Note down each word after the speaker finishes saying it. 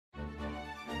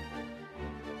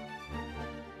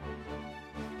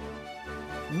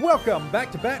Welcome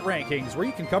back to Bat Rankings, where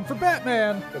you can come for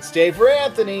Batman. Let's stay for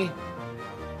Anthony.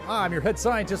 I'm your head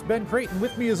scientist, Ben Creighton.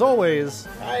 With me, as always.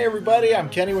 Hi, everybody. I'm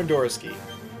Kenny Wendorski.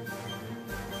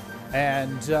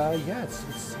 And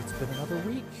it's been another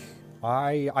week.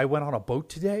 I went on a boat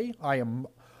today. I'm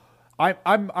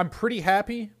pretty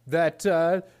happy that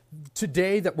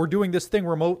today that we're doing this thing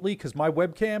remotely because my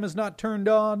webcam is not turned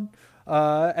on.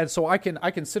 And so I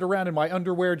can sit around in my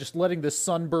underwear, just letting this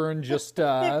sunburn just sit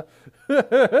out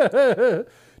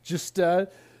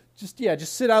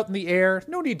in the air.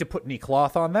 No need to put any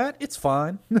cloth on that. It's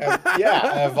fine.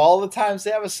 Of all the times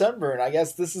to have a sunburn, I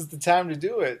guess this is the time to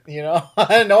do it. You know,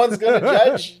 no one's going to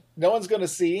judge. No one's going to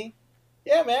see.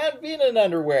 Yeah, man, be in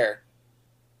underwear.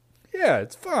 Yeah,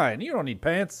 it's fine. You don't need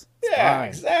pants. It's yeah, fine.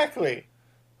 Exactly.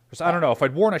 I don't know. If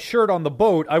I'd worn a shirt on the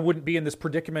boat, I wouldn't be in this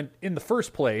predicament in the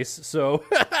first place. So,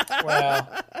 well,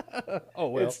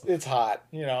 it's hot.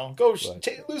 You know,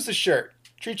 lose the shirt.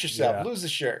 Treat yourself. Yeah. Lose the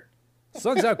shirt.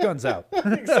 Sun's out, guns out.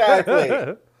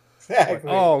 Exactly.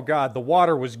 Oh God, the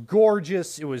water was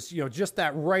gorgeous. It was just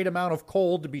that right amount of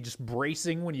cold to be just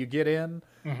bracing when you get in,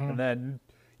 and then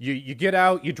you get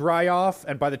out, you dry off,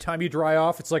 and by the time you dry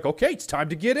off, it's like, okay, it's time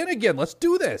to get in again. Let's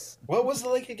do this. What was the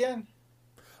lake again?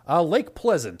 Lake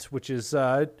Pleasant, which is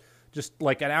just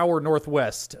like an hour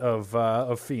northwest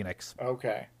of Phoenix.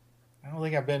 Okay, I don't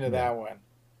think I've been to that one.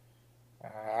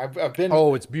 I've been.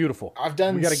 Oh, it's beautiful. I've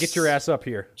done. We got to get your ass up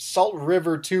here. Salt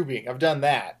River tubing. I've done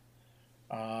that.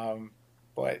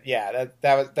 But yeah,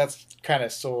 that's kind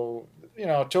of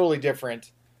totally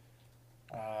different.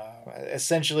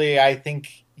 Essentially, I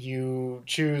think you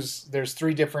choose. There's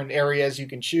 3 different areas you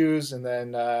can choose, and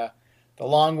then the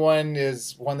long one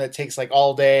is one that takes like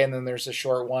all day, and then there's a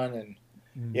short one, and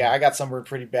yeah, I got sunburned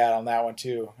pretty bad on that one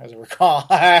too, as I recall.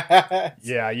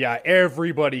 Yeah,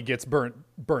 everybody gets burnt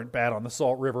bad on the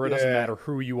Salt River. It doesn't matter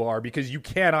who you are because you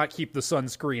cannot keep the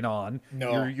sunscreen on.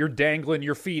 No, you're dangling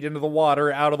your feet into the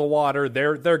water, out of the water.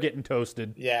 They're getting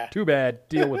toasted. Yeah, too bad.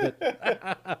 Deal with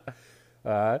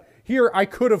it. Here, I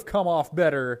could have come off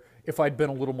better if I'd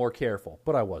been a little more careful,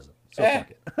 but I wasn't. So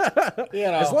fuck it.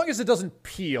 As long as it doesn't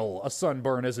peel, a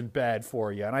sunburn isn't bad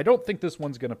for you, and I don't think this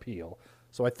one's gonna peel.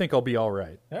 So I think I'll be all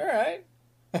right. All right.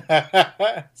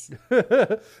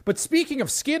 But speaking of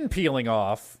skin peeling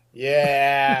off.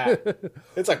 Yeah.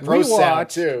 It's like gross sound,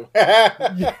 too.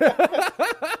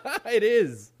 It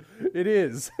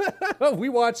is. We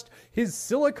watched his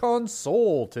Silicon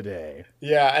Soul today.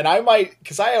 Yeah, and I might,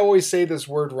 because I always say this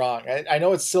word wrong. I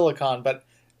know it's silicon, but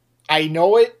I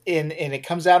know it, and it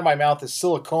comes out of my mouth as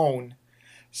silicone.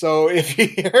 So if you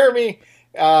hear me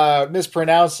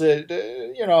mispronounce it,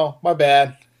 my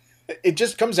bad. It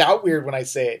just comes out weird when I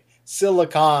say it.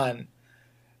 Silicon.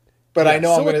 But I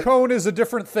know silicone is a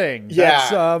different thing.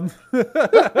 Yeah.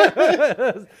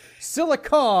 That's,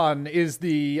 silicon is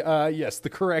the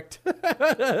correct.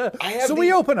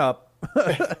 We open up.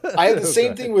 I have the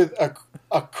same thing with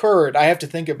occurred. I have to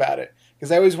think about it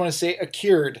because I always want to say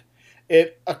occurred.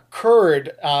 It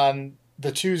occurred on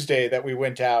the Tuesday that we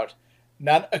went out.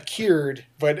 Not occurred,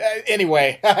 but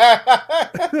anyway.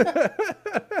 My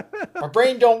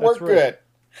brain don't work good.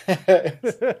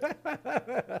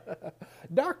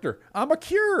 Doctor, I'm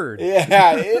cured.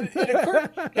 Yeah, it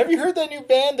occurred. Have you heard that new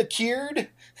band, The Cured?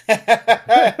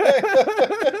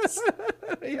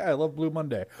 Yeah, I love Blue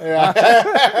Monday.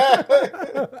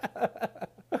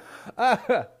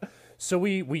 So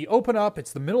we open up.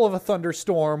 It's the middle of a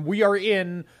thunderstorm. We are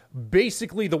in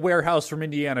basically the warehouse from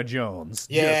Indiana Jones.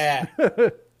 Yeah.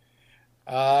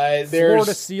 There's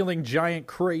floor-to-ceiling giant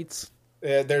crates.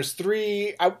 There's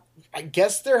 3. I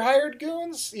guess they're hired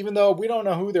goons, even though we don't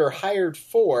know who they're hired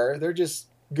for. They're just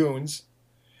goons.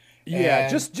 Yeah,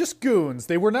 just goons.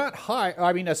 They were not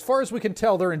I mean, as far as we can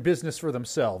tell, they're in business for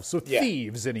themselves. So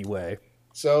thieves, anyway.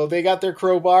 So they got their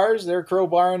crowbars. They're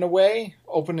crowbarring away,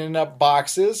 opening up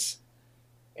boxes.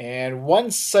 And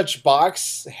one such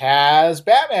box has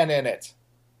Batman in it.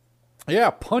 Yeah,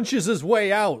 punches his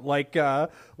way out like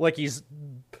he's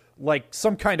like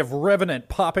some kind of revenant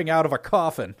popping out of a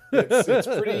coffin. It's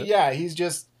pretty, he's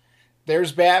just,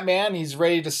 there's Batman. He's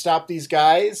ready to stop these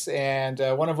guys. And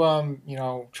one of them,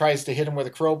 tries to hit him with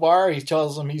a crowbar. He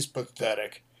tells him he's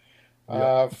pathetic.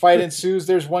 Fight ensues.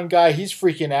 There's one guy, he's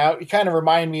freaking out. He kind of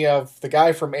remind me of the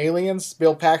guy from Aliens,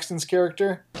 Bill Paxton's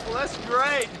character. Well, that's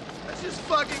great. That's just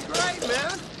fucking great,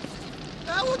 man.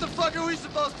 Now what the fuck are we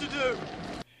supposed to do?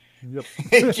 Yep.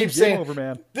 He keeps saying, over,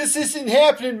 man. This isn't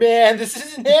happening, man. This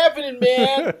isn't happening,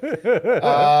 man.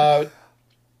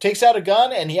 Takes out a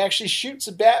gun, and he actually shoots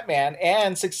a Batman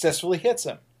and successfully hits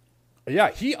him.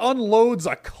 Yeah, he unloads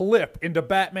a clip into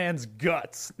Batman's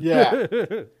guts. Yeah.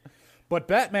 But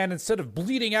Batman, instead of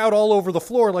bleeding out all over the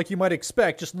floor like you might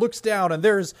expect, just looks down and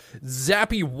there's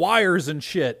zappy wires and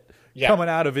shit coming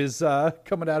out of his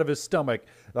stomach.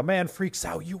 The man freaks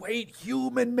out. You ain't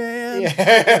human, man.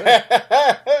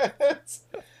 Yeah.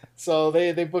 So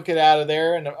they book it out of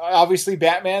there, and obviously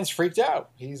Batman's freaked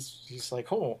out. He's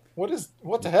like, oh,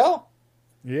 what the hell?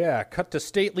 Yeah, cut to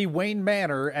stately Wayne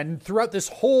Manor, and throughout this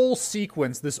whole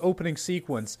sequence, this opening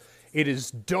sequence, it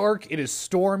is dark, it is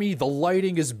stormy, the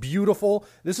lighting is beautiful.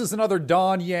 This is another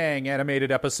Don Yang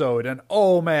animated episode, and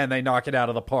oh man, they knock it out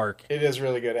of the park. It is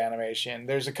really good animation.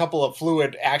 There's a couple of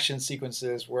fluid action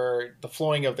sequences where the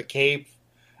flowing of the cape,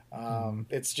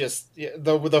 it's just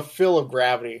the feel of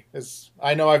gravity.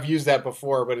 I know I've used that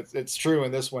before, but it's true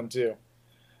in this one too.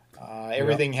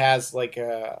 Everything has like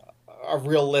a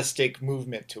realistic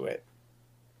movement to it.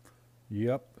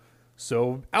 Yep.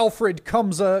 So Alfred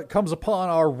comes upon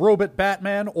our Robot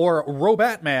Batman, or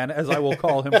Robatman, as I will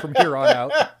call him from here on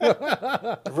out.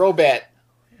 Robot.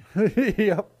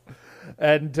 Yep.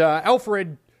 And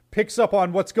Alfred picks up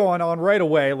on what's going on right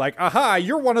away, like, aha,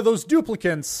 you're one of those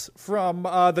duplicants from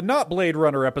the Not Blade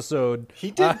Runner episode.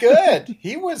 He did good.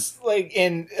 He was like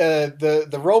in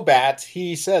the Robot.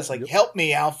 He says like, help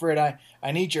me, Alfred.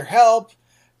 I need your help.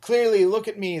 Clearly, look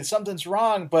at me. Something's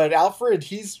wrong. But Alfred,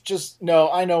 he's just, no,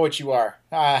 I know what you are.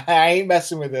 I ain't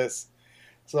messing with this.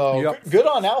 So good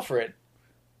on Alfred.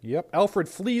 Yep. Alfred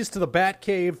flees to the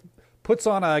Batcave, puts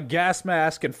on a gas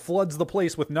mask, and floods the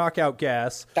place with knockout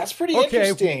gas. That's pretty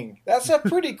interesting. That's a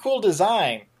pretty cool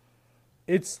design.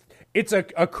 It's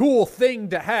a cool thing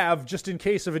to have just in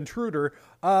case of intruder.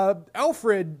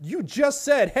 Alfred, you just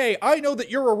said, hey, I know that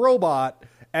you're a robot,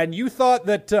 and you thought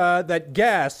that that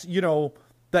gas,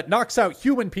 that knocks out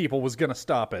human people was going to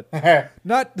stop it.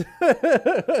 Not that's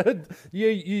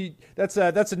a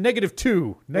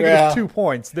 -2. 2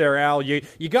 points there, Al. You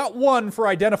got 1 for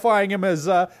identifying him as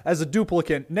a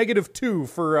duplicant. -2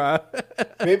 for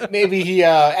maybe he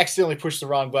accidentally pushed the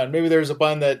wrong button. Maybe there was a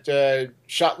button that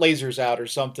shot lasers out or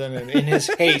something, and in his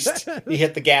haste he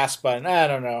hit the gas button. I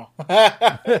don't know.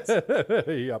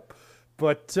 Yep.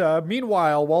 But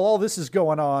meanwhile, while all this is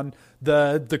going on,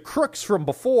 the crooks from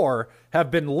before have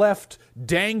been left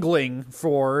dangling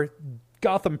for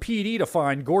Gotham PD to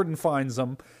find. Gordon finds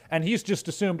them, and he's just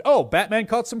assumed, oh, Batman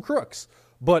caught some crooks.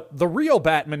 But the real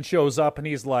Batman shows up, and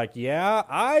he's like, yeah,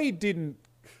 I didn't.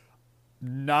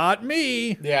 Not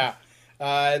me. Yeah.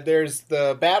 There's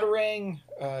the Batarang,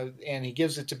 and he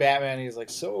gives it to Batman, and he's like,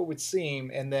 so it would seem.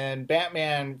 And then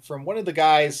Batman, from one of the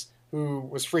guys who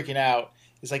was freaking out,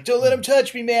 he's like, don't let him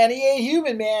touch me, man. He ain't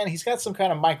human, man. He's got some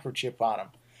kind of microchip on him.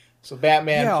 So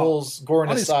Batman pulls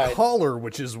Gordon aside. On his collar,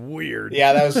 which is weird.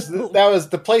 Yeah, that was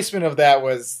the placement of that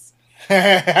was.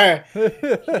 Yeah,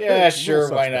 sure,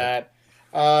 why not?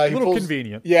 A little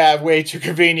convenient. Yeah, way too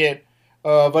convenient.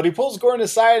 But he pulls Gordon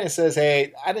aside and says,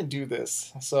 hey, I didn't do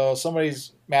this. So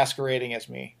somebody's masquerading as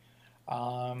me.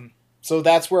 So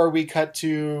that's where we cut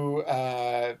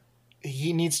to.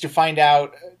 He needs to find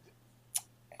out.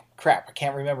 Crap, I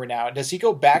can't remember now. Does he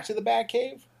go back to the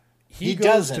Batcave? He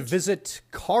goes to visit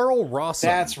Carl Rossum.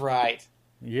 That's right.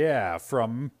 Yeah,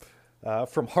 from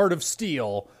Heart of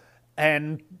Steel.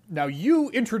 And now you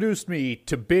introduced me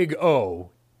to Big O.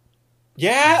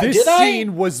 Yeah, this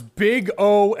scene was Big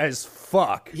O as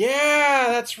fuck. Yeah,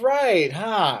 that's right,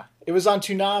 huh? It was on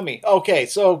Toonami. Okay,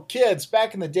 so kids,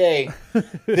 back in the day,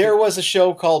 there was a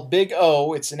show called Big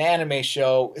O. It's an anime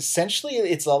show. Essentially,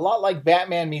 it's a lot like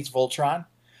Batman meets Voltron.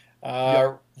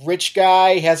 Rich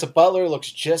guy has a butler,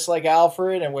 looks just like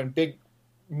Alfred, and when big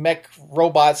mech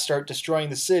robots start destroying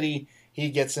the city,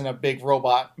 he gets in a big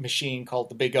robot machine called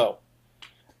the Big O.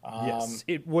 Yes,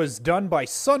 it was done by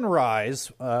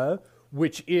Sunrise,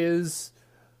 which is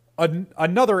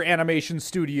another animation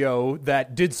studio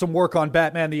that did some work on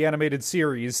Batman the Animated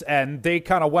Series, and they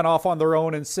kind of went off on their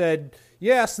own and said,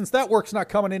 yeah, since that work's not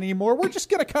coming in anymore, we're just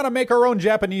going to kind of make our own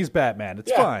Japanese Batman.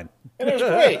 It's fine. And it was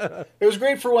great. It was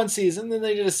great for one season, then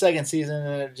they did a second season,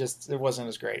 and it wasn't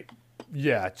as great.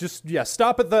 Yeah,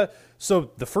 stop at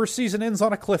so the first season ends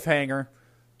on a cliffhanger,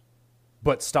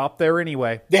 but stop there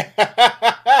anyway.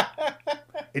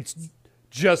 It's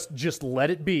just let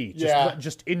it be.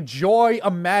 Just enjoy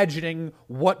imagining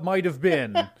what might have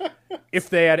been if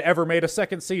they had ever made a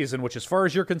second season, which as far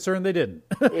as you're concerned, they didn't.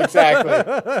 Exactly.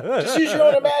 Just use your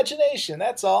own imagination,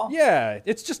 that's all. Yeah,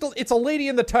 it's a Lady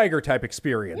and the Tiger type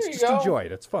experience. Just enjoy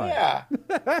it. It's fine. Yeah.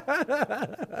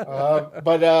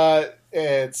 But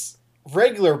it's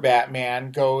regular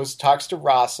Batman talks to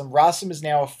Rossum. Rossum is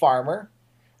now a farmer.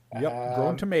 Yep,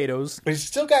 growing tomatoes. But he's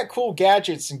still got cool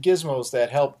gadgets and gizmos that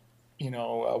help,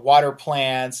 water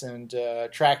plants and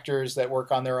tractors that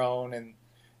work on their own. And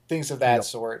things of that Yep.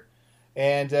 sort.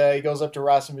 And he goes up to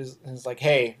Ross and is like,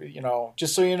 hey,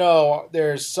 just so you know,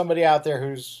 there's somebody out there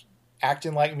who's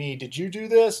acting like me. Did you do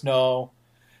this? No.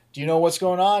 Do you know what's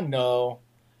going on? No.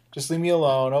 Just leave me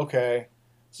alone. Okay.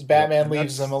 So Batman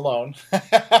leaves him alone.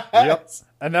 Yep.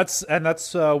 And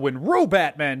that's when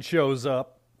Ro-Batman shows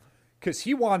up, because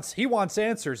he wants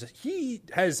answers. He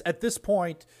has, at this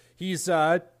point, he's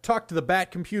talked to the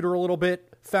Bat computer a little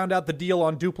bit, found out the deal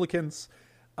on duplicants,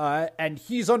 and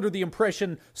he's under the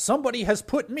impression somebody has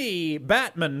put me,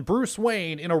 Batman, Bruce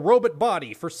Wayne, in a robot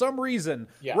body for some reason.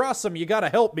 Yeah. Rossum, you gotta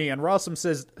help me. And Rossum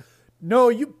says, no,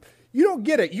 you don't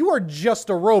get it. You are just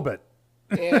a robot.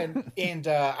 and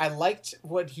I liked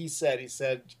what he said. He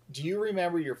said, do you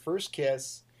remember your first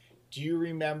kiss? Do you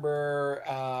remember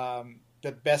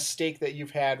the best steak that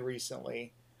you've had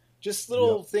recently? Just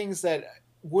little things that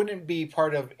wouldn't be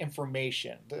part of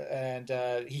information. And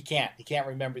he can't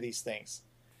remember these things.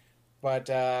 But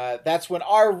that's when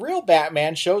our real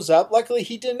Batman shows up. Luckily,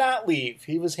 he did not leave.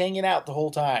 He was hanging out the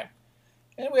whole time.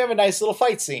 And we have a nice little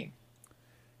fight scene.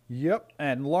 Yep,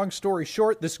 and long story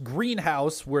short, this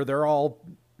greenhouse where they're all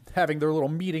having their little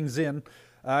meetings in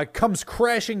comes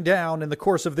crashing down in the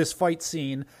course of this fight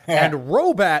scene, and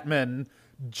Ro-Batman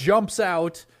jumps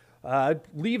out,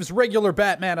 leaves regular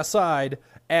Batman aside,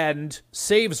 and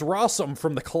saves Rossum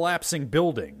from the collapsing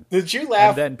building. Did you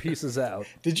laugh? And then pieces out.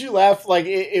 Did you laugh like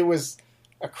it was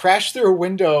a crash through a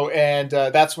window, and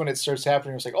that's when it starts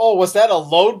happening? It was like, oh, was that a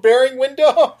load-bearing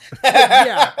window?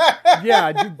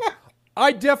 Yeah. Dude,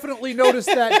 I definitely noticed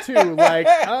that too. Like,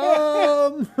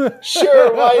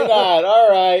 Sure, why not?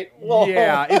 All right. Well,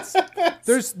 yeah,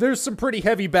 there's some pretty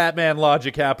heavy Batman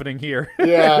logic happening here.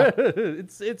 Yeah.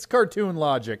 it's cartoon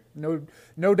logic.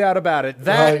 No doubt about it.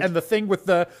 That Right. and the thing with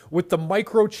the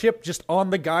microchip just on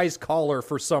the guy's collar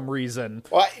for some reason.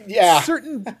 Well, yeah.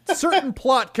 Certain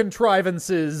plot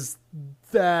contrivances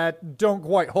that don't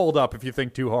quite hold up if you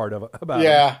think too hard about it.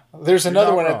 Yeah. There's another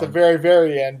not one at the wrong. very,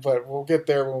 very end, but we'll get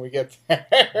there when we get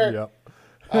there.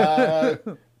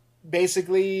 Yep.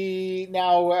 Basically,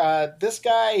 now this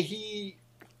guy,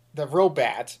 the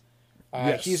Robat,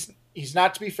 Yes. he's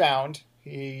not to be found.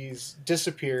 He's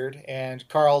disappeared, and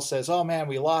Carl says, "Oh man,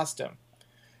 we lost him."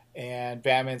 And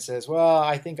Batman says, "Well,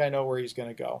 I think I know where he's going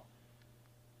to go."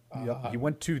 Yep. He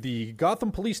went to the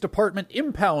Gotham Police Department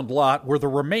impound lot where the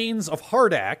remains of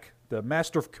Hardak, the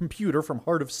master of computer from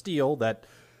Heart of Steel, that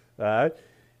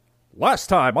last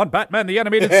time on Batman the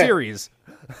Animated Series,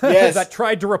 Yes. that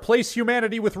tried to replace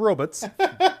humanity with robots.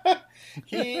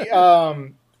 He,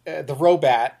 the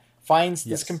Robat, finds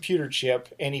this Yes. computer chip,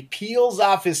 and he peels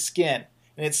off his skin.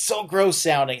 And it's so gross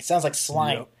sounding. It sounds like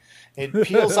slime. Yep. It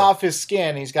peels off his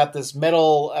skin. He's got this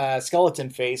metal skeleton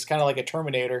face, kind of like a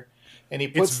Terminator. And he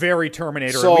puts... It's very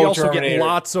Terminator. So And we also Terminator. get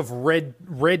lots of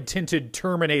red tinted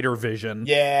Terminator vision.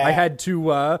 Yeah. I had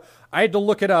to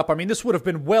look it up. I mean, this would have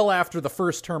been well after the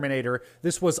first Terminator.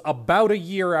 This was about a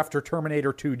year after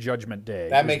Terminator 2 Judgment Day.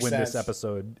 That is makes when sense. this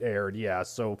episode aired. Yeah,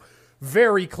 so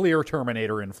very clear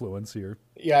Terminator influence here.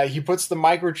 Yeah, he puts the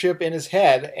microchip in his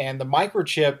head, and the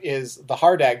microchip is the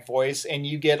Hardak voice, and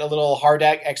you get a little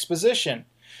Hardak exposition,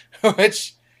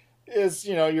 which is,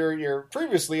 you're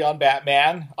previously on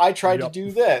Batman. I tried to Yep.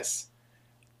 do this.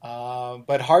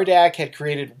 But Hardak had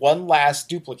created one last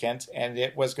duplicate, and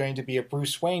it was going to be a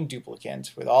Bruce Wayne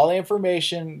duplicate. With all the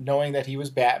information, knowing that he was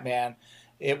Batman,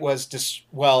 it was,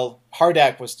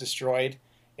 Hardak was destroyed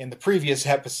in the previous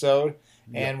episode.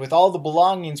 And with all the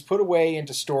belongings put away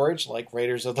into storage, like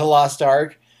Raiders of the Lost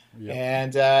Ark,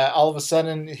 and all of a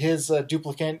sudden his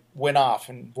duplicate went off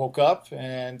and woke up.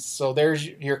 And so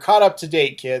you're caught up to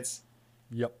date, kids.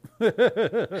 Yep.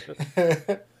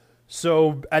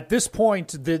 So at this point,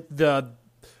 the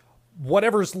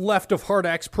whatever's left of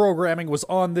Hardak's programming was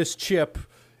on this chip.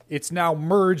 It's now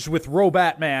merged with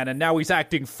Ro-Batman, and now he's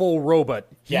acting full robot.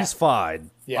 He's Yeah.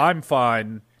 fine. Yeah. I'm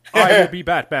fine. I will be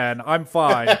Batman. I'm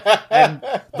fine. And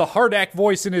the Hardak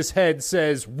voice in his head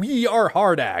says, "We are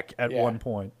Hardak" at one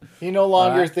point. He no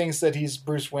longer thinks that he's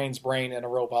Bruce Wayne's brain in a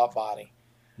robot body.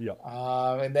 Yep.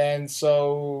 And then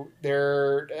so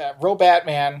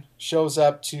Ro-Batman shows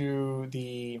up to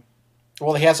he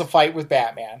has a fight with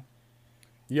Batman.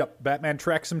 Yep. Batman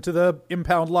tracks him to the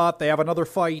impound lot. They have another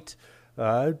fight.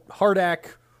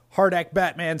 Hardak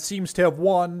Batman seems to have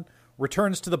won,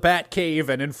 returns to the Batcave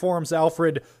and informs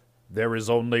Alfred, there is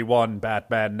only one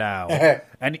Batman now.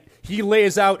 And he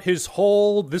lays out his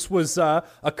whole... This was a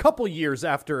couple years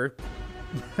after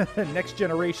Next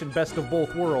Generation Best of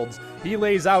Both Worlds. He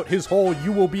lays out his whole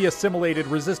 "you will be assimilated,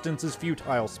 resistance is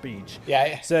futile" speech.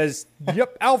 Yeah. Says,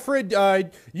 yep, Alfred,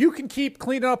 you can keep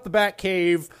cleaning up the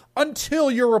Batcave until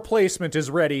your replacement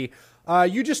is ready.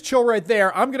 You just chill right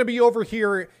there. I'm going to be over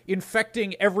here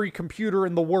infecting every computer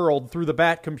in the world through the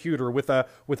Bat computer with a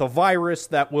virus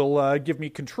that will give me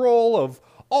control of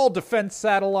all defense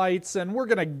satellites, and we're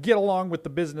going to get along with the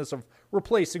business of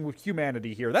replacing with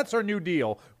humanity here. That's our new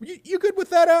deal. You good with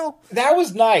that, Al? That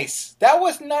was nice. That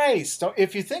was nice.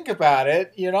 If you think about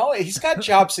it, he's got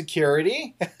job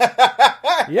security.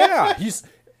 Yeah,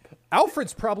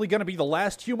 Alfred's probably going to be the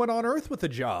last human on Earth with a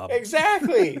job.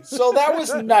 Exactly. So that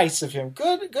was nice of him.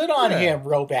 Good on him,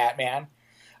 Batman.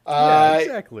 Yeah,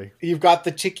 exactly. You've got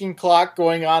the ticking clock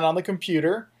going on the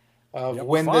computer.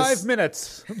 When 5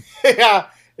 minutes. Yeah,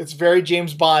 it's very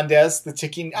James Bond-esque. The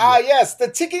ticking. Yes, the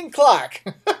ticking clock.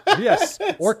 Yes,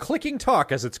 or clicking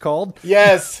talk, as it's called.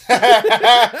 Yes.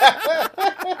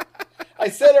 I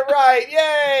said it right.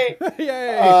 Yay!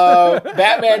 Yay!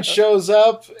 Batman shows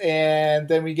up, and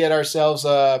then we get ourselves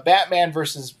a Batman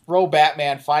versus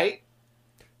Batman fight.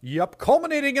 Yep,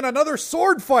 culminating in another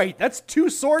sword fight. That's 2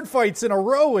 sword fights in a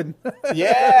row, and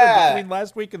between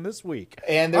last week and this week.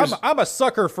 And I'm a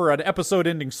sucker for an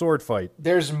episode-ending sword fight.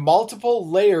 There's multiple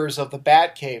layers of the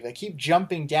Batcave. They keep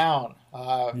jumping down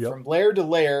from layer to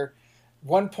layer.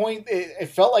 One point, it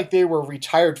felt like they were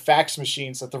retired fax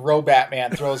machines that the Batman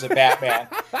throws at Batman.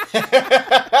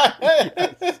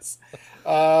 Yes.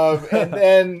 And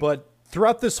then, but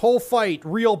throughout this whole fight,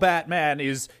 real Batman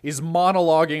is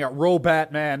monologuing at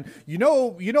Batman. You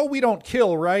know we don't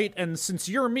kill, right? And since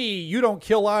you're me, you don't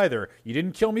kill either. You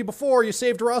didn't kill me before. You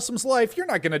saved Rossum's life. You're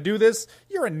not gonna do this.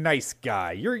 You're a nice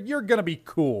guy. You're gonna be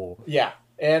cool. Yeah.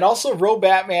 And also,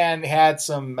 Batman had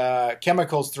some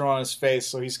chemicals thrown on his face,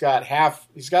 so he's got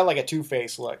like a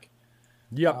Two-Face look.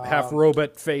 Yep, half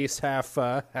robot face, half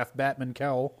Batman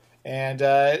cowl. And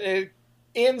it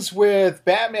ends with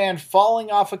Batman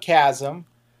falling off a chasm,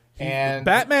 and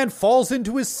Batman falls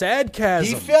into his sad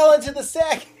chasm. He fell into the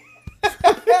sack.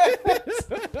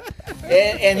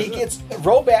 and he gets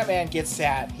Batman gets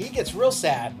sad. He gets real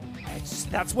sad.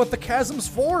 That's what the chasm's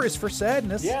for, is for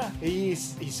sadness. Yeah, he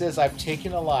says, I've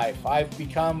taken a life. I've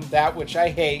become that which I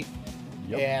hate,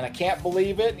 and I can't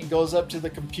believe it. He goes up to the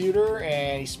computer,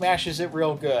 and he smashes it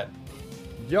real good.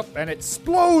 Yep, and it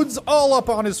explodes all up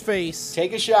on his face.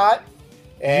 Take a shot,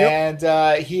 and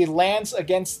he lands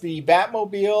against the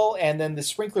Batmobile, and then the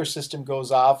sprinkler system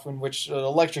goes off, in which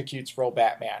electrocutes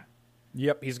Batman.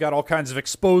 Yep, he's got all kinds of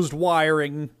exposed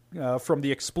wiring from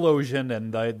the explosion,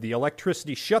 and the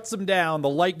electricity shuts him down. The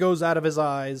light goes out of his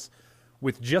eyes,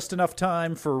 with just enough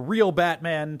time for real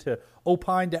Batman to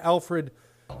opine to Alfred.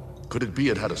 Could it be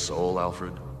it had a soul,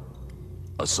 Alfred?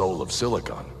 A soul of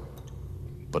silicon,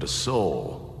 but a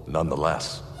soul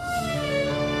nonetheless.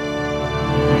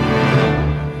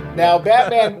 Now,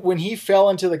 Batman, when he fell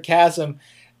into the chasm,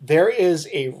 there is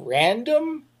a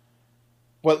random,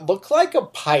 what looked like a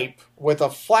pipe with a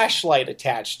flashlight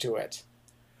attached to it.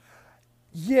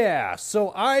 Yeah,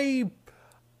 so I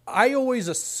always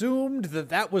assumed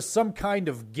that was some kind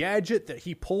of gadget that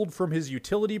he pulled from his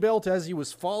utility belt as he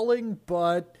was falling,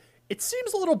 but it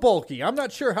seems a little bulky. I'm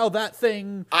not sure how that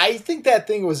thing... I think that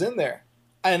thing was in there.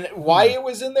 And why it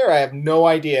was in there, I have no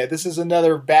idea. This is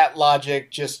another Bat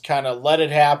logic, just kind of let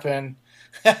it happen.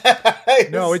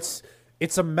 No,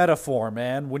 it's a metaphor,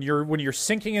 man. When you're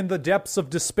sinking in the depths of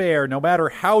despair, no matter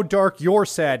how dark your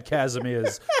sad chasm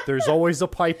is, there's always a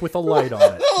pipe with a light on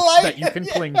it that you can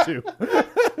cling to.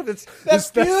 That's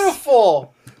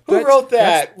beautiful. Who wrote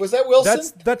that? Was that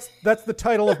Wilson? That's the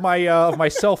title of my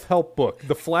self-help book,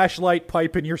 The Flashlight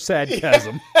Pipe in Your Sad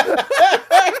Chasm.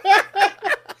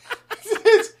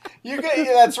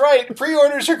 That's right.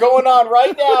 Pre-orders are going on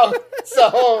right now,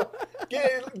 so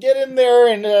get in there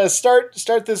and start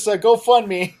this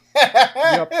GoFundMe.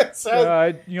 Yep.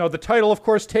 The title, of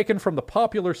course, taken from the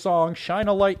popular song "Shine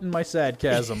a Light in My Sad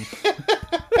Chasm."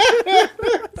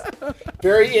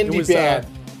 Very indie band.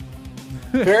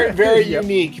 Very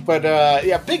unique, but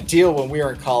big deal when we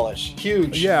were in college.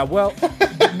 Huge. Yeah, well,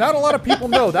 not a lot of people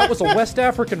know that was a West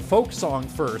African folk song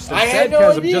first. And I had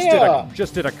no idea.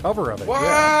 Just did a cover of it.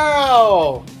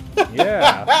 Wow.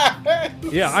 Yeah.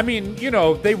 Yeah. I mean,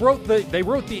 they wrote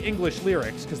the English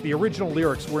lyrics because the original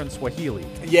lyrics were in Swahili.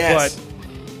 Yes. But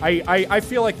I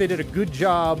feel like they did a good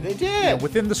job. They did.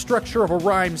 Within the structure of a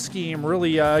rhyme scheme,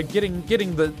 really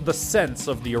getting the sense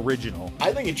of the original.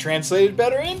 I think it translated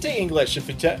better into English, if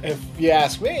you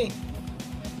ask me.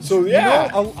 So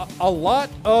yeah, a lot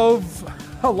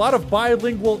of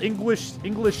bilingual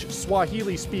English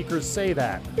Swahili speakers say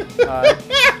that.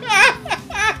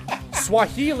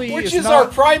 Swahili which is our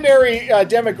primary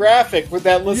demographic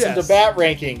that listen to Bat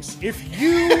Rankings. If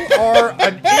you are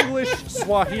an English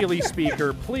Swahili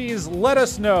speaker, please let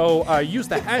us know. Use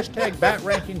the hashtag Bat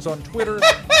Rankings on Twitter.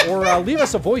 or leave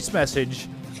us a voice message.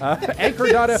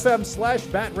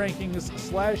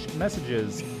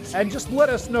 Anchor.fm/BatRankings/messages. And just let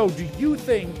us know, do you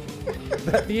think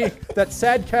that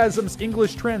Sadchasm's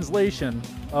English translation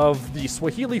of the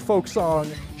Swahili folk song,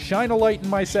 Shine a Light in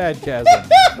My Sadchasm,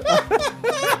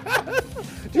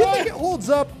 do you think it holds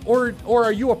up, or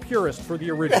are you a purist for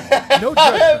the original? No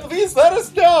judgment. Please let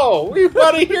us know. We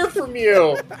want to hear from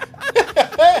you.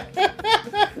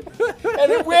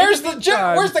 And where's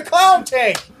the clown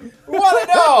tank? We want to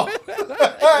know.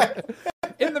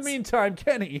 In the meantime,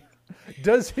 Kenny,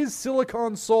 does his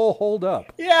Silicon Soul hold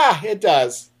up? Yeah, it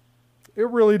does. It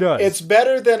really does. It's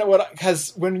better than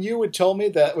because when you would tell me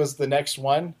that was the next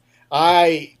one,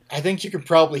 I think you can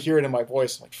probably hear it in my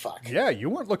voice. I'm like, fuck. Yeah, you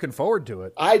weren't looking forward to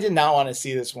it. I did not want to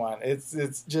see this one.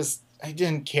 It's just, I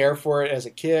didn't care for it as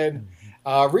a kid.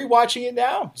 Rewatching it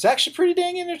now, it's actually pretty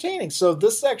dang entertaining. So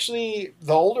this actually,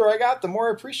 the older I got, the more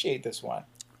I appreciate this one.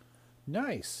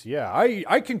 Nice. Yeah,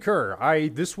 I concur.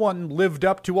 This one lived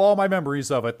up to all my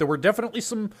memories of it. There were definitely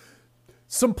some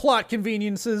plot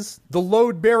conveniences. The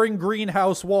load-bearing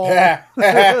greenhouse wall. The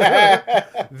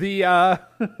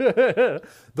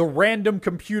random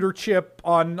computer chip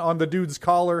on the dude's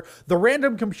collar. The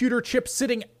random computer chip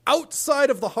sitting outside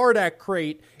of the Hardak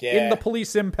crate in the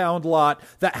police impound lot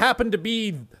that happened to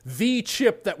be the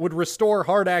chip that would restore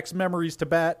Hardak's memories to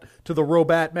the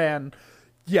Robatman.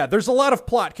 Yeah, there's a lot of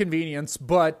plot convenience,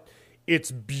 but it's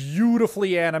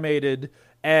beautifully animated,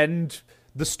 and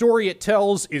the story it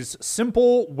tells is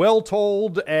simple, well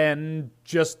told, and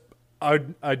just a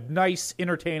nice,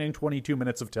 entertaining 22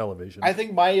 minutes of television. I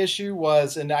think my issue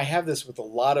was, and I have this with a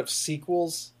lot of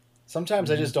sequels,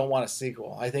 sometimes I just don't want a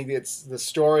sequel. I think the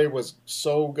story was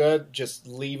so good, just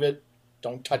leave it,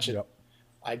 don't touch it. Yep.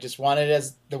 I just want it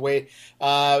as the way.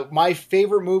 My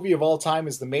favorite movie of all time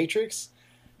is The Matrix.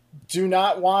 Do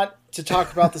not want to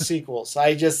talk about the sequels.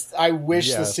 I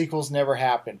wish the sequels never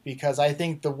happened, because I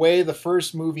think the way the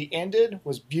first movie ended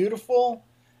was beautiful.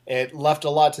 It left a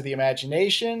lot to the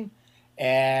imagination,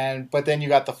 but then you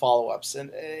got the follow-ups,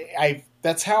 and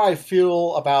that's how I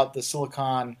feel about the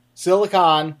Silicon Soul.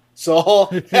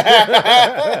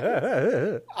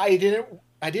 I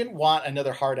didn't want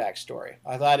another Hardak story.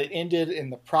 I thought it ended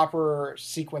in the proper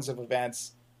sequence of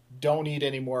events. Don't need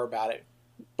any more about it.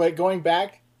 But going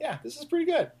back, yeah, this is pretty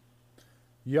good.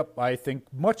 Yep, I think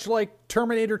much like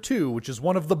Terminator 2, which is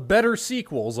one of the better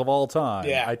sequels of all time,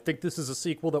 I think this is a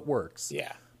sequel that works.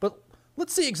 Yeah. But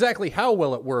let's see exactly how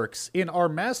well it works in our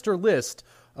master list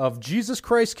of Jesus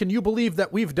Christ, can you believe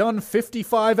that we've done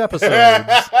 55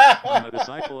 episodes? I'm a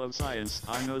disciple of science.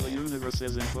 I know the universe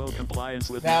is in full compliance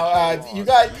with... Now, we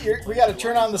got to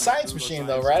turn on the science machine,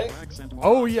 though, right?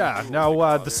 Oh, yeah.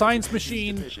 Now, the science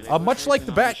machine, much like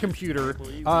the Bat computer,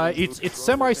 it's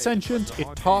semi-sentient, it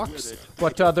talks,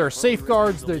 but there are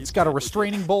safeguards. It's got a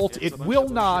restraining bolt. It will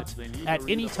not, at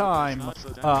any time,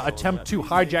 attempt to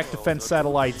hijack defense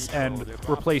satellites and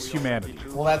replace humanity.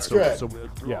 Well, that's good. So,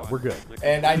 yeah, we're good.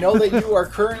 And I know that you are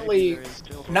currently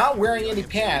not wearing any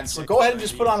pants, so go ahead and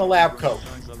just put on a lab coat.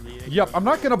 Yep, I'm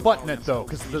not going to button it, though,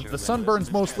 because the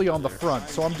sunburn's mostly on the front,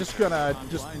 so I'm just going to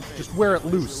just wear it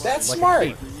loose. That's like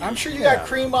smart. I'm sure you got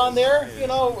cream on there,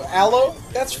 aloe.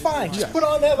 That's fine. Just put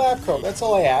on that lab coat. That's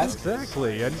all I ask.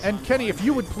 Exactly. And Kenny, if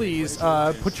you would please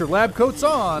put your lab coats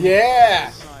on.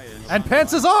 Yeah. And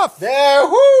pants is off. There.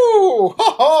 Whoo!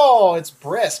 Ho-ho! It's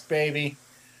brisk, baby.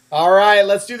 All right,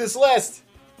 let's do this list.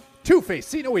 Two-Face,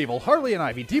 See No Evil, Harley and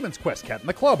Ivy, Demon's Quest, Cat in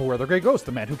the Club, Where the Grey Ghost,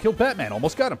 The Man Who Killed Batman,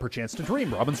 Almost Got Him, Perchance to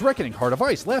Dream, Robin's Reckoning, Heart of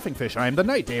Ice, Laughing Fish, I Am the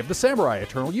Night, Day of the Samurai,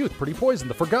 Eternal Youth, Pretty Poison,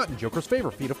 The Forgotten, Joker's Favor,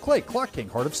 Feet of Clay, Clock King,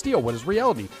 Heart of Steel, What is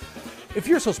Reality? If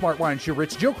You're So Smart, Why Aren't You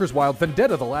Rich? Joker's Wild,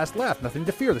 Vendetta, The Last Laugh, Nothing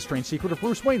to Fear, The Strange Secret of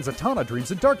Bruce Wayne, Zatanna,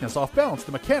 Dreams in Darkness, Off Balance,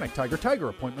 The Mechanic, Tiger,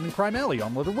 Appointment in Crime Alley,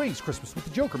 On Leather Wings, Christmas with the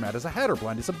Joker, Mad as a Hatter,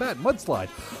 Blind as a Bat, Mudslide,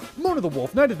 Mona the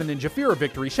Wolf, Night of the Ninja, Fear of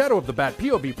Victory, Shadow of the Bat,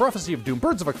 POV, Prophecy of Doom,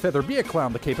 Birds of a Feather, Be a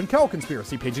Clown, The Cape and Cowl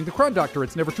Conspiracy, Paging the Crime Doctor,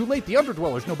 It's Never Too Late, The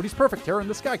Underdwellers, Nobody's Perfect, Terror in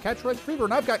the Sky, Catch Red Fever,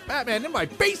 and I've got Batman in my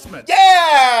basement!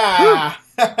 Yeah!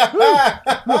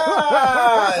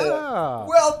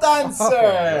 Well done,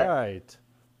 sir! All right.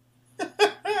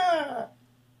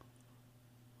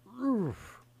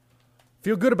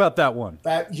 Feel good about that one.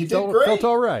 You did great. Felt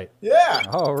all right. Yeah.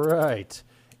 All right.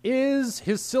 Is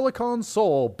his Silicon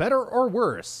Soul better or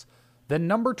worse than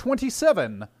number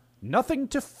 27, Nothing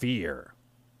to Fear?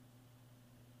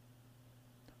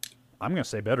 I'm going to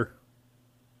say better.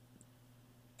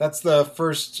 That's the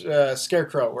first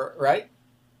Scarecrow, right?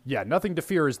 Yeah, Nothing to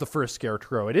Fear is the first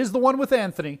Scarecrow. It is the one with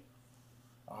Anthony.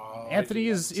 Oh, Anthony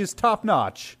is top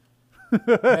notch.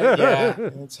 Yeah,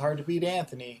 it's hard to beat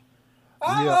Anthony.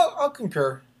 I'll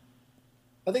concur.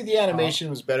 I think the animation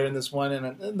was better in this one,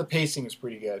 and the pacing was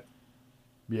pretty good.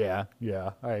 Yeah,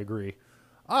 I agree.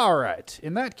 All right,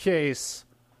 in that case,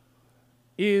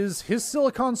 is his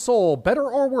Silicon Soul better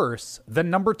or worse than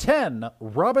number 10,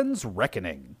 Robin's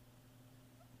Reckoning?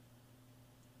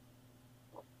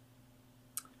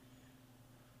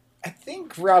 I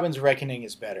think Robin's Reckoning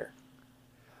is better.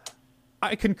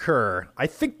 I concur. I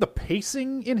think the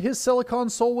pacing in his Silicon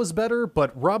Soul was better,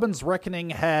 but Robin's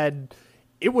Reckoning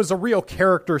it was a real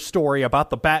character story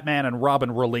about the Batman and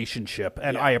Robin relationship,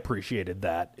 and I appreciated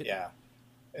that. Yeah.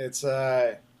 It's,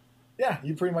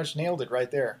 you pretty much nailed it right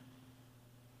there.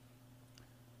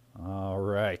 All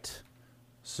right.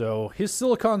 So his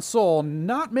Silicon Soul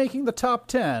not making the top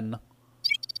 10,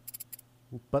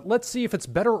 but let's see if it's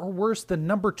better or worse than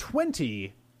number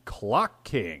 20, Clock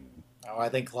King. Oh, I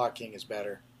think Clock King is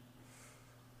better.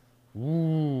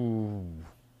 Ooh.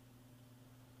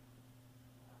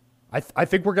 I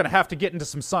think we're going to have to get into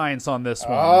some science on this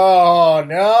one. Oh,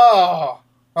 no.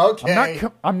 Okay.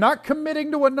 I'm not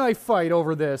committing to a knife fight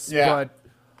over this, but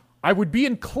I would be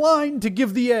inclined to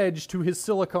give the edge to his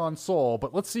Silicon Soul,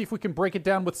 but let's see if we can break it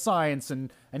down with science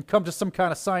and come to some kind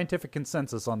of scientific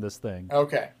consensus on this thing.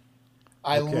 Okay.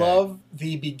 I love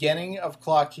the beginning of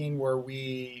Clock King where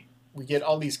we get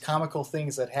all these comical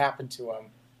things that happen to him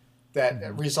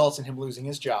that results in him losing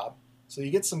his job. So you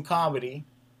get some comedy.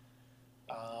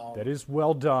 That is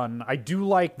well done. I do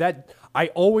like that. I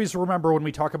always remember when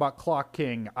we talk about Clock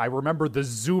King, I remember the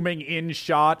zooming in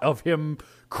shot of him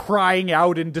crying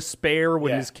out in despair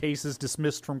when his case is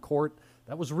dismissed from court.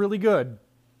 That was really good.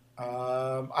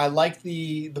 I like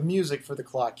the music for the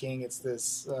Clock King. It's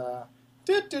this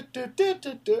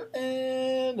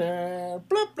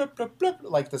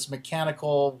like this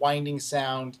mechanical winding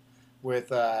sound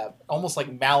with almost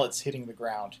like mallets hitting the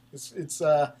ground. It's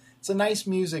a nice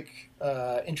music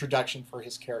introduction for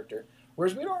his character,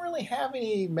 whereas we don't really have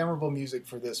any memorable music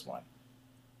for this one.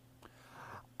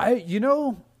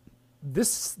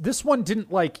 This one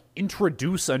didn't like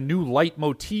introduce a new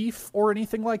leitmotif or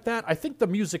anything like that. I think the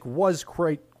music was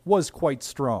quite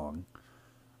strong.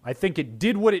 I think it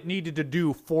did what it needed to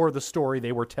do for the story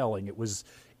they were telling. It was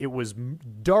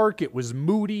dark, it was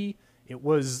moody, it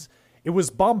was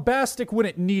bombastic when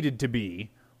it needed to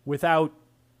be without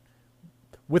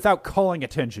calling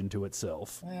attention to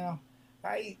itself. Yeah,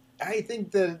 I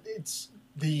think that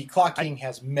the Clock King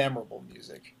has memorable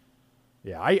music.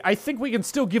 Yeah, I think we can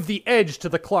still give the edge to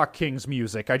the Clock King's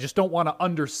music. I just don't want to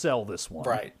undersell this one.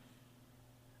 Right.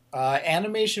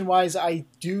 Animation-wise, I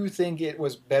do think it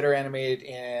was better animated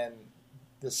in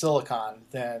the Silicon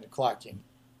than Clock King.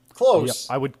 Close.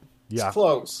 Yep, It's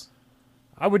close.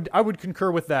 I would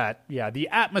concur with that. Yeah, the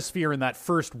atmosphere in that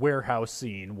first warehouse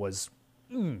scene was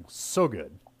so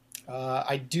good.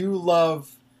 I do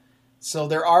love... So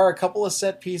there are a couple of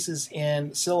set pieces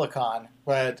in Silicon,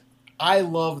 but I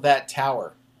love that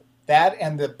tower. That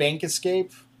and the bank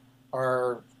escape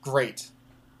are great.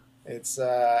 It's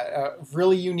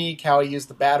really unique how he used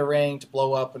the Batarang to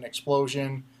blow up an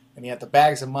explosion, and he had the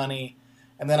bags of money.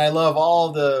 And then I love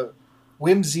all the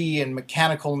whimsy and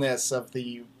mechanicalness of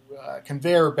the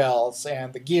conveyor belts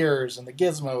and the gears and the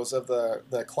gizmos of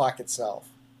the clock itself.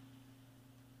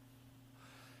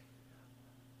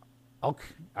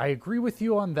 I agree with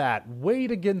you on that.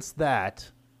 Weighed against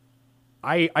that,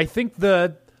 I think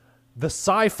the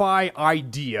sci-fi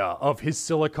idea of his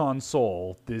Silicon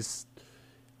Soul,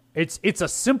 it's a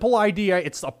simple idea.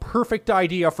 It's a perfect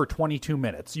idea for 22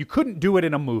 minutes. You couldn't do it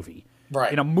in a movie.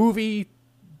 Right. In a movie,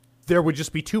 there would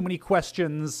just be too many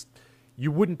questions.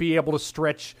 You wouldn't be able to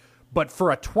stretch. But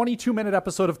for a 22-minute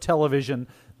episode of television,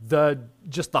 the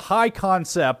high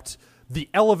concept, the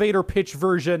elevator pitch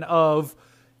version of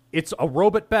it's a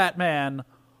robot Batman,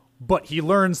 but he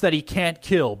learns that he can't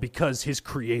kill because his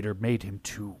creator made him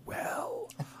too well.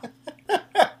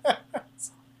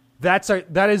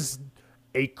 That is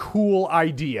a cool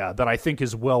idea that I think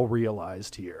is well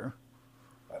realized here.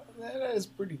 That is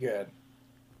pretty good.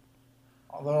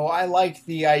 Although I like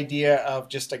the idea of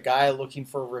just a guy looking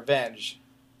for revenge.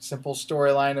 Simple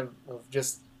storyline of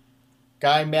just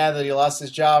guy mad that he lost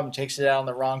his job and takes it out on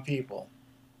the wrong people.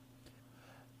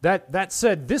 That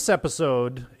said, this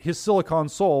episode, his Silicon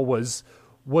Soul was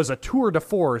a tour de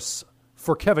force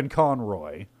for Kevin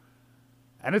Conroy.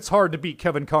 And it's hard to beat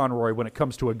Kevin Conroy when it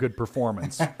comes to a good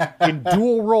performance. In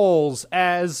dual roles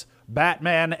as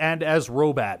Batman and as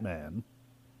Robatman.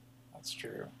 That's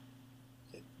true.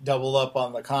 Double up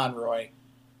on the Conroy.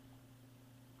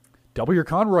 Double your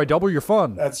Conroy, double your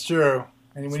fun. That's true.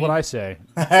 That's what I say.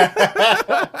 All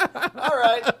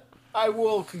right. I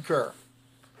will concur.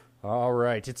 All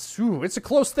right. It's a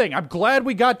close thing. I'm glad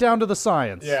we got down to the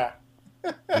science. Yeah.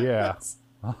 Yeah.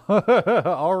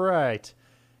 All right.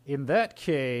 In that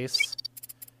case,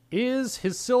 is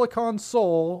his Silicon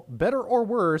Soul better or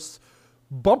worse?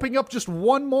 Bumping up just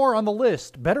one more on the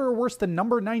list. Better or worse than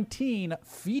number 19,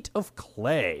 Feet of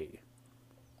Clay?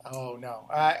 Oh, no.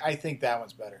 I think that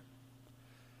one's better.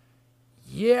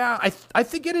 Yeah, I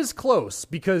think it is close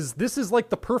because this is like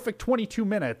the perfect 22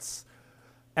 minutes.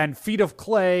 And Feet of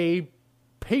Clay,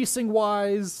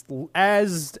 pacing-wise,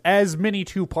 as many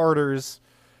two-parters,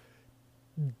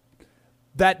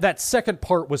 that second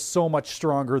part was so much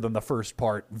stronger than the first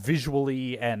part,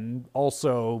 visually and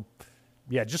also,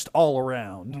 yeah, just all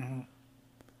around. Mm-hmm.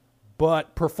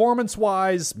 But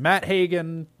performance-wise, Matt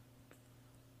Hagen,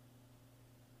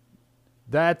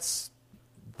 that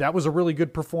was a really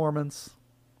good performance.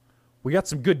 We got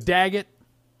some good Daggett.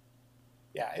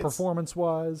 Yeah,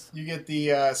 performance-wise. You get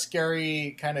the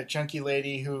scary kind of chunky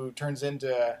lady who turns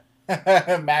into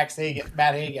Matt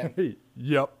Hagen.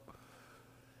 Yep.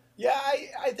 Yeah,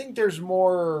 I think there's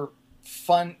more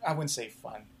fun. I wouldn't say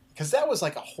fun, because that was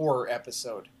like a horror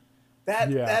episode.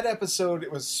 That episode,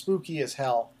 it was spooky as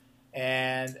hell,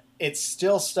 and it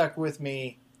still stuck with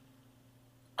me.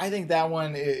 I think that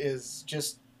one is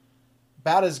just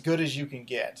about as good as you can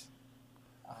get.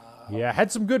 Yeah,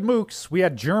 had some good mooks. We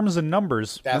had Germs and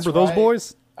Numbers. That's remember those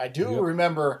boys? I do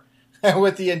remember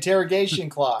with the interrogation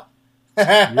claw.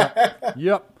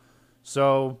 Yep.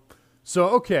 So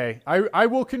okay, I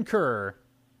will concur.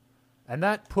 And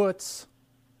that puts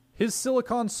his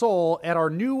Silicon Soul at our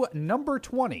new number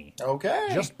 20. Okay.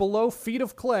 Just below Feet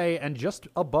of Clay and just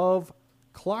above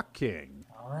Clock King.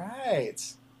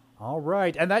 All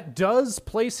right. And that does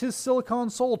place his Silicon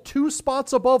Soul 2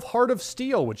 spots above Heart of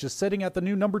Steel, which is sitting at the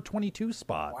new number 22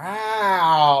 spot.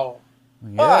 Wow.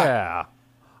 Yeah.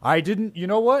 You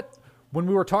know what? When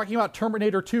we were talking about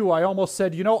Terminator 2, I almost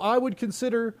said, I would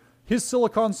consider his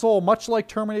Silicon Soul, much like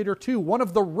Terminator 2, one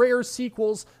of the rare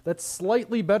sequels that's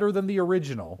slightly better than the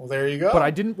original. Well, there you go. But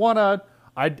I didn't want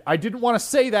to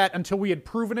say that until we had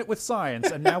proven it with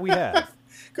science, and now we have.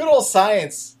 Good old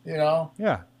science,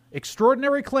 Yeah.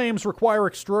 Extraordinary claims require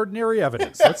extraordinary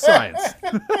evidence. That's science.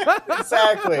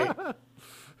 Exactly.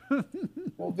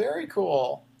 Well, very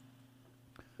cool.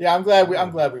 Yeah, I'm glad we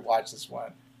watched this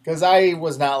one, because I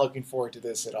was not looking forward to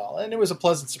this at all, and it was a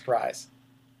pleasant surprise.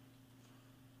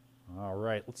 All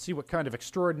right, let's see what kind of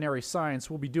extraordinary science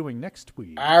we'll be doing next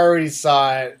week. I already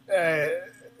saw it.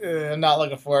 I'm not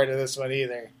looking forward to this one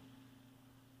either.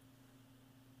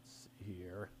 Let's see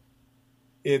here.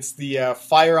 It's the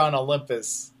Fire on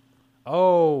Olympus.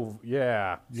 Oh,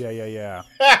 yeah. You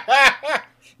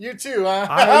too,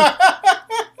 huh?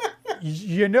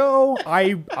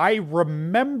 I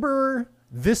remember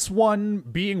this one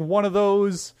being one of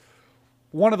those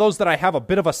that I have a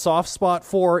bit of a soft spot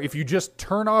for. If you just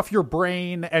turn off your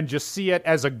brain and just see it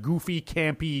as a goofy,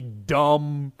 campy,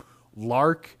 dumb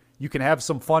lark, you can have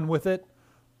some fun with it.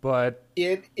 But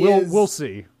we'll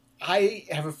see. I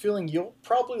have a feeling you'll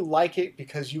probably like it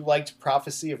because you liked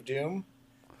Prophecy of Doom.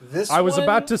 I was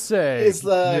about to say is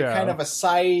kind of a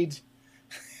side,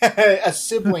 a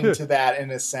sibling to that in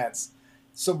a sense.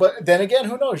 So, but then again,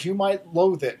 who knows? You might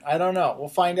loathe it. I don't know. We'll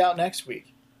find out next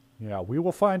week. Yeah, we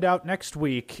will find out next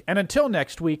week. And until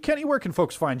next week, Kenny, where can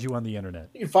folks find you on the internet?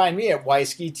 You can find me at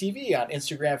Wisky TV on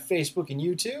Instagram, Facebook, and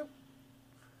YouTube.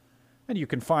 And you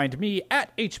can find me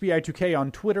at HBI2K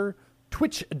on Twitter,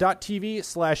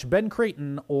 twitch.tv/Ben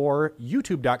Creighton, or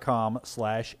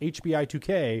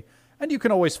youtube.com/HBI2K. And you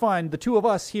can always find the two of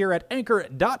us here at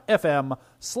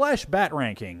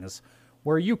anchor.fm/BatRankings,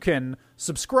 where you can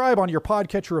subscribe on your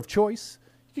podcatcher of choice.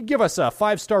 You can give us a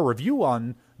 5-star review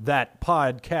on that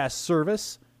podcast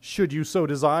service, should you so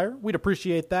desire. We'd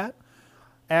appreciate that.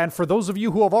 And for those of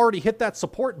you who have already hit that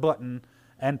support button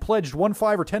and pledged $1,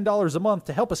 $5, or $10 a month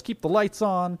to help us keep the lights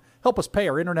on, help us pay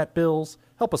our internet bills,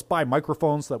 help us buy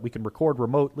microphones so that we can record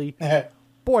remotely,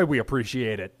 boy, we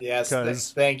appreciate it. Yes,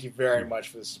 thank you very much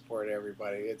for the support,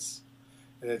 everybody.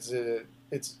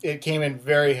 It came in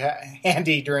very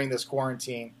handy during this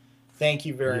quarantine. Thank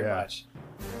you very much.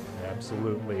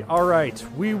 Absolutely. All right,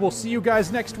 we will see you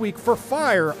guys next week for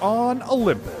Fire on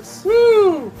Olympus.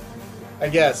 Woo! I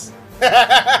guess.